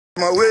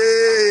my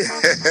way.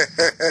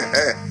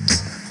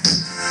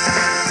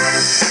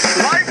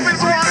 Life is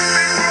one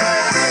big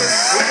road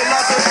with a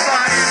lot of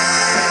signs.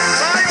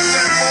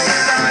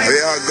 We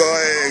are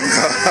going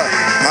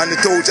on the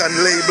Trojan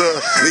label.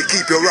 We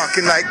keep you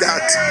rocking like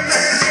that.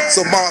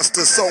 So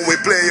master song we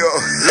play you.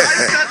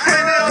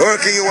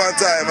 Working you one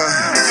time.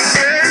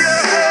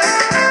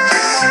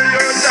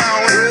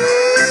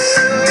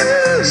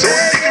 So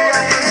stick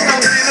around and stop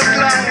being a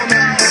clown.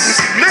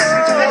 Listen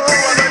to what the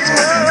brother's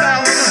putting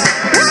down.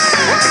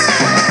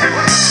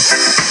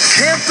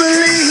 Can't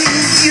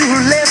believe you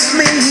left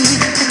me.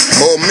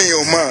 Oh me,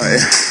 oh my.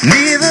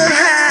 Neither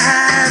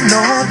high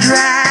nor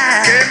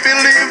dry. Can't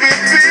believe it,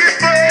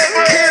 people.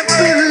 Can't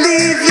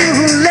believe you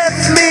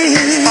left me.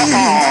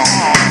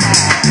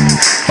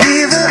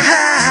 Neither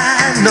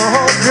high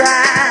nor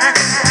dry.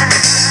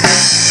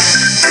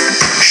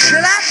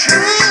 Should I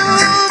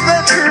pull the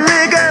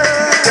trigger?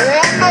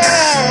 Oh no.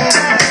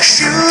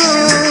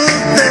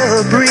 Shoot the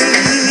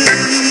breeze.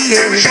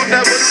 We should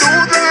never do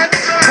that.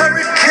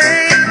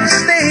 Hurricanes,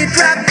 they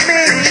drop me.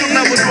 We should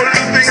never do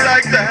anything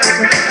like that.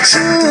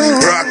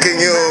 Rocking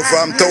you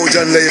from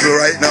Trojan label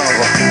right now.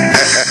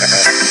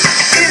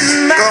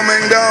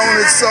 Coming down,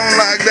 it sound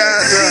like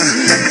that.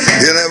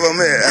 You never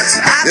miss.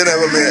 You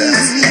never miss.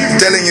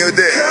 Telling you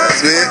this,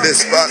 we hit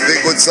this spot with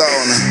good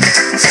sound.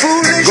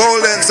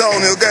 Golden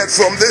sound you get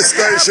from this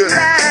station.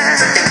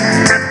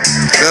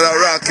 That I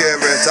rock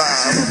every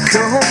time.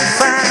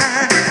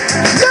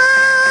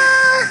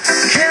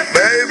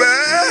 Baby,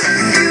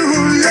 You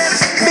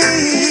left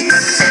me.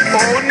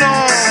 Oh no.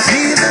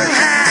 Neither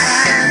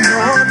high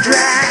nor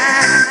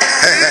dry.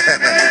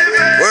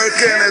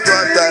 working it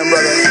one time,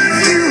 brother.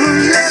 You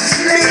left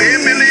me.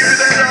 Can't believe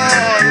it at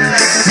all.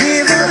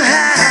 Neither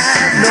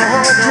high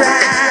nor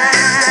dry.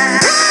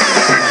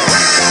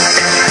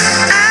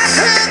 I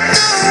heard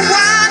the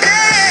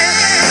warning.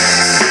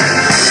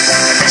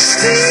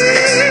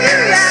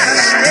 Still I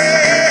stay.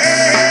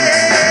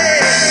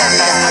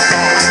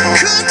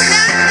 Could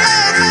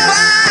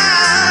not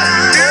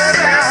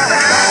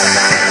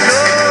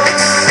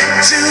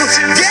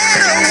to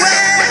get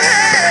away.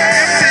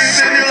 Things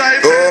in your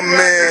life, Oh,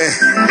 man.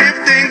 if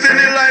things in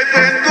your life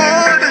ain't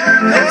good,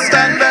 don't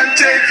stand and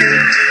take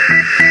it.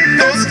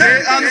 Don't stay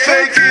and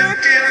fake it.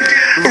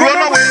 Run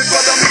away,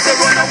 brother, Mr.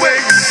 Run away.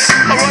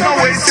 Run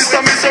away, sister,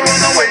 Mr.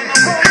 Run away.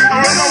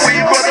 Run away,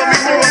 brother,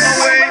 Mr. Run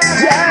away.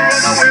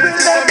 Run away,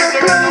 sister,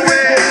 Mr. Run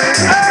away.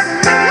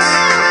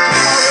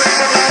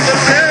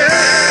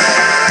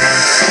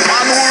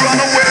 Man who run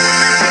away will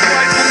live to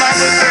fight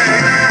another day.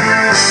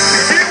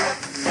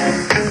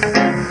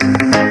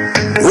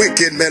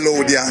 Wicked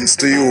Melodians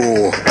to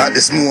you at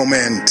this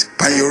moment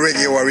on your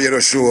Reggae Radio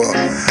show.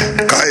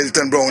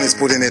 Hylton Brown is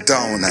putting it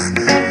down.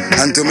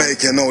 And to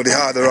make you know the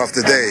order of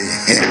the day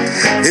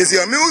is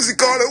your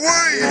music all the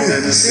way.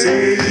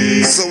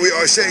 So we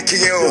are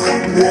shaking you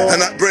and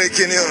not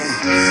breaking you.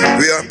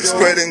 We are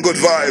spreading good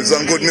vibes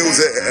and good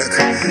music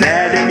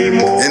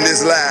in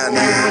this land.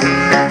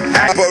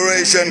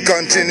 Operation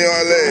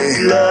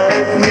continually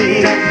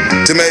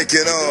to make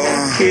you know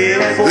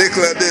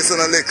little of this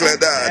and a little of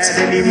that.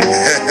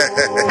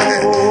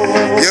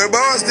 Your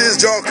boss is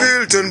Jock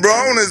Hylton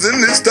Brown is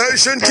in this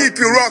station, keep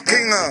you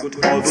rocking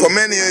for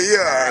many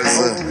years.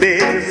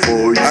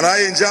 And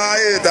I enjoy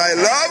it, I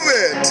love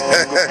it.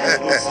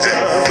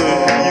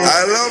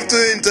 I love to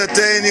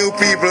entertain you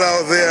people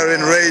out there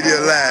in Radio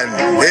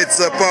Land. It's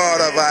a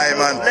part of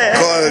Iman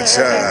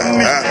culture.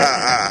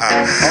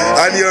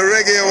 And your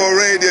Reggae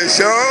Radio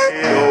show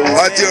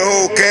at your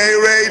OK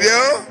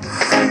Radio.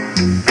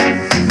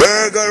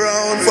 Burger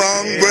Round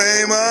from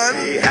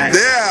Bremen.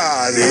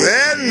 There,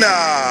 Zena.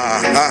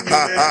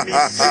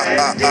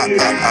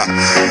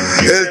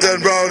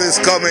 Hylton Brown is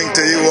coming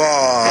to you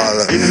all,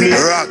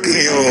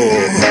 rocking you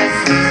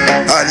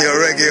on your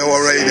Reggae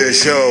Radio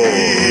show.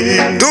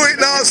 Do it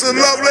now, so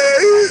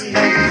lovely.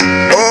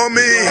 Oh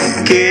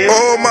me,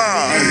 oh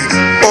my,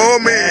 oh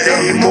me,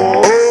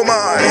 oh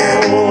my.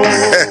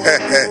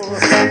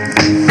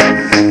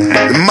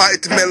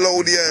 Mighty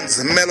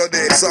Melodians,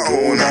 melody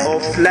sound,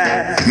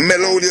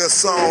 melodious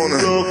sound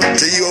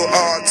to your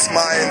hearts,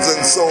 minds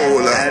and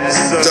soul.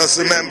 Just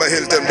remember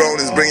Hylton Brown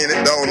is bringing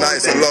it down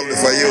nice and lovely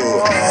for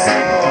you.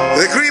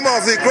 The cream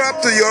of the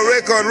crop to your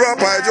record rap,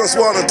 I just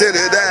want to tell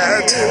you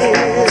that.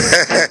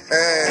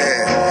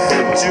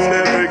 You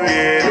never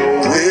get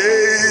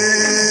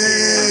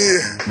Yeah.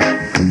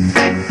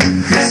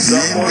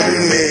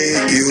 Someone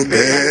make you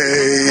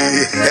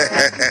pay.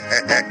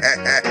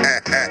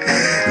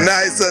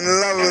 Nice and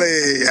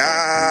lovely.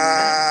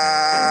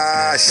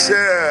 Ah,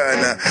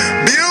 Shern.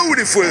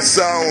 Beautiful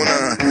sound.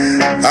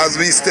 As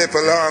we step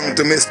along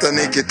to Mr.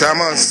 Nicky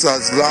Thomas,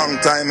 as long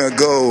time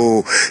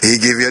ago, he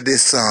gave you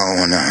this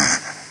sound.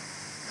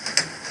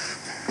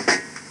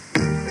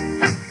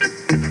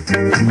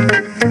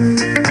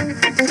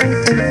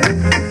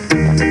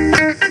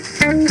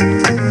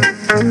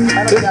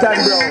 Hylton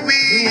Brown,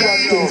 we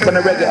run things on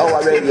the Reggae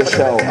Hour Radio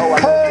Show.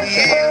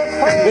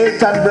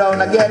 Hylton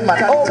Brown again,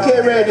 man.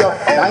 OK Radio,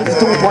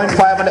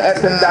 92.5 on the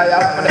FM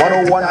dial,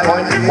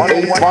 101.85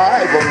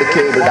 on the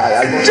cable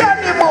dial.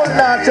 Johnny Bull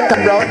now,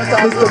 Hylton Brown.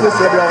 Mr.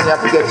 Whistle Brown, you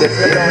have to get this.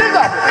 Big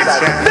up,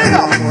 big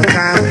up.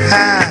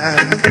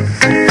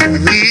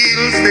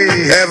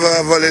 Ever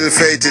have a little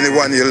faith in the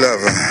one you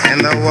love.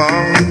 And the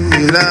one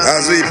you love.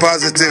 As we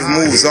positive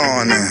moves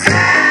on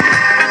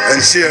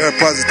and share a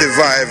positive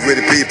vibe with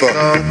the people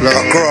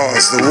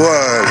across the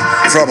world.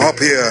 From up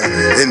here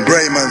in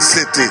Bremen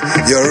City,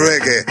 your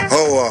Reggae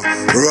Hour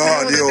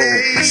Radio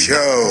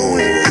Show.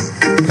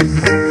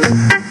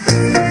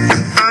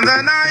 And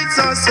the nights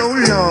are so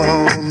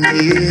long,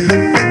 yeah.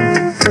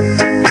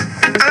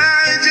 And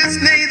I just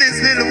need this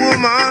little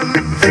woman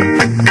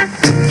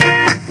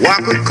who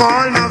I could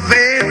call my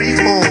very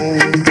own.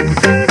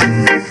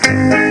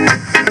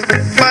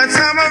 But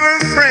some of her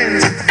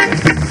friends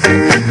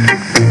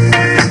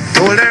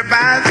told her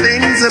bad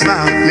things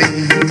about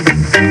me.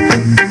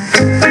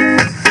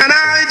 And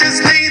I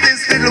just need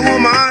this little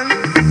woman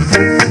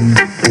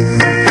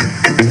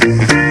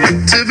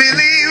to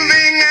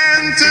believing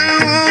and to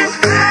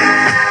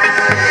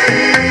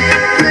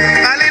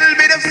a little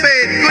bit of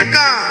faith. Good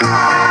God.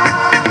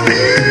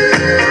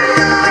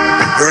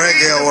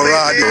 Reggae Hour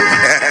Radio.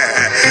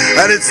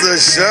 And it's the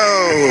show.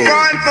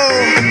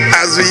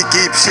 As we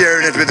keep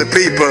sharing it with the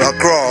people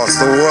across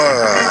the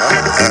world.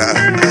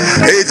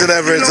 Each and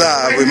every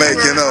time we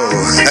make you know.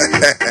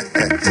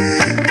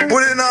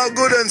 Put it all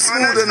good and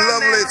smooth and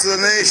lovely to the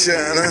nation.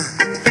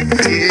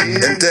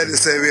 And Teddy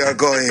say we are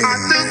going into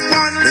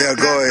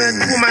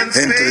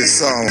the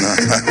song.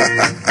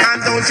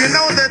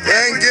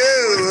 Thank you.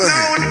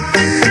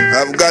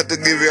 I've got to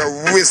give you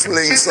a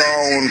whistling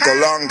sound. For a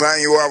long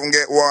time you haven't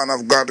get one.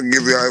 I've got to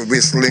give you a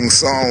whistling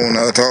sound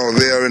out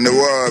there in the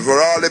world.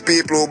 For all the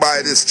people who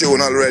buy this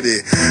tune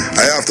already,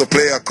 I have to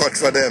play a cut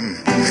for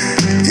them.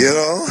 You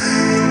know?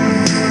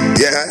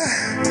 Yeah,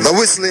 the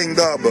whistling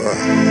dub.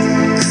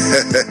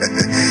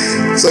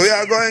 So we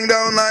are going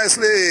down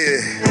nicely,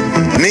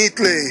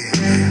 neatly,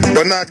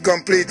 but not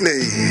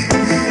completely.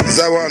 As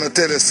I want to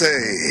tell you,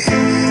 say,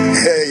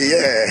 hey,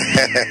 yeah.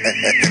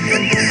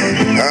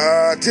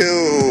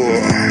 Two.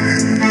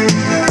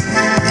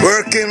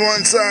 Working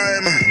one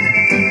time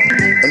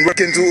and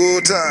working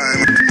two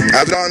time.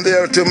 I'm down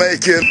there to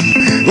make it.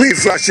 We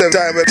flash every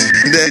time, but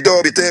they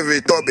dub it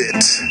every dub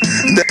it.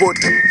 They put